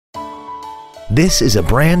This is a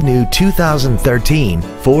brand new 2013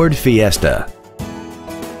 Ford Fiesta.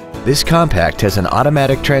 This compact has an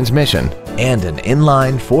automatic transmission and an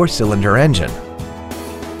inline 4-cylinder engine.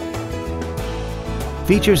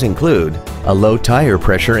 Features include a low tire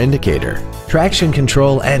pressure indicator, traction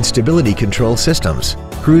control and stability control systems,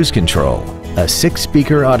 cruise control, a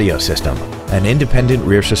 6-speaker audio system, an independent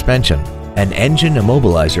rear suspension, an engine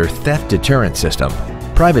immobilizer theft deterrent system,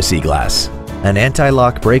 privacy glass, an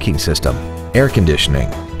anti-lock braking system, air conditioning,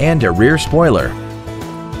 and a rear spoiler.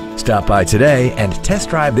 Stop by today and test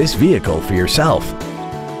drive this vehicle for yourself.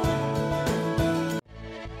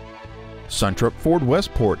 Suntrup Ford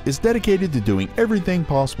Westport is dedicated to doing everything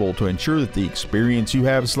possible to ensure that the experience you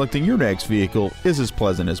have selecting your next vehicle is as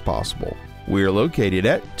pleasant as possible. We are located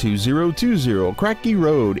at 2020 Kratky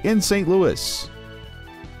Road in St. Louis.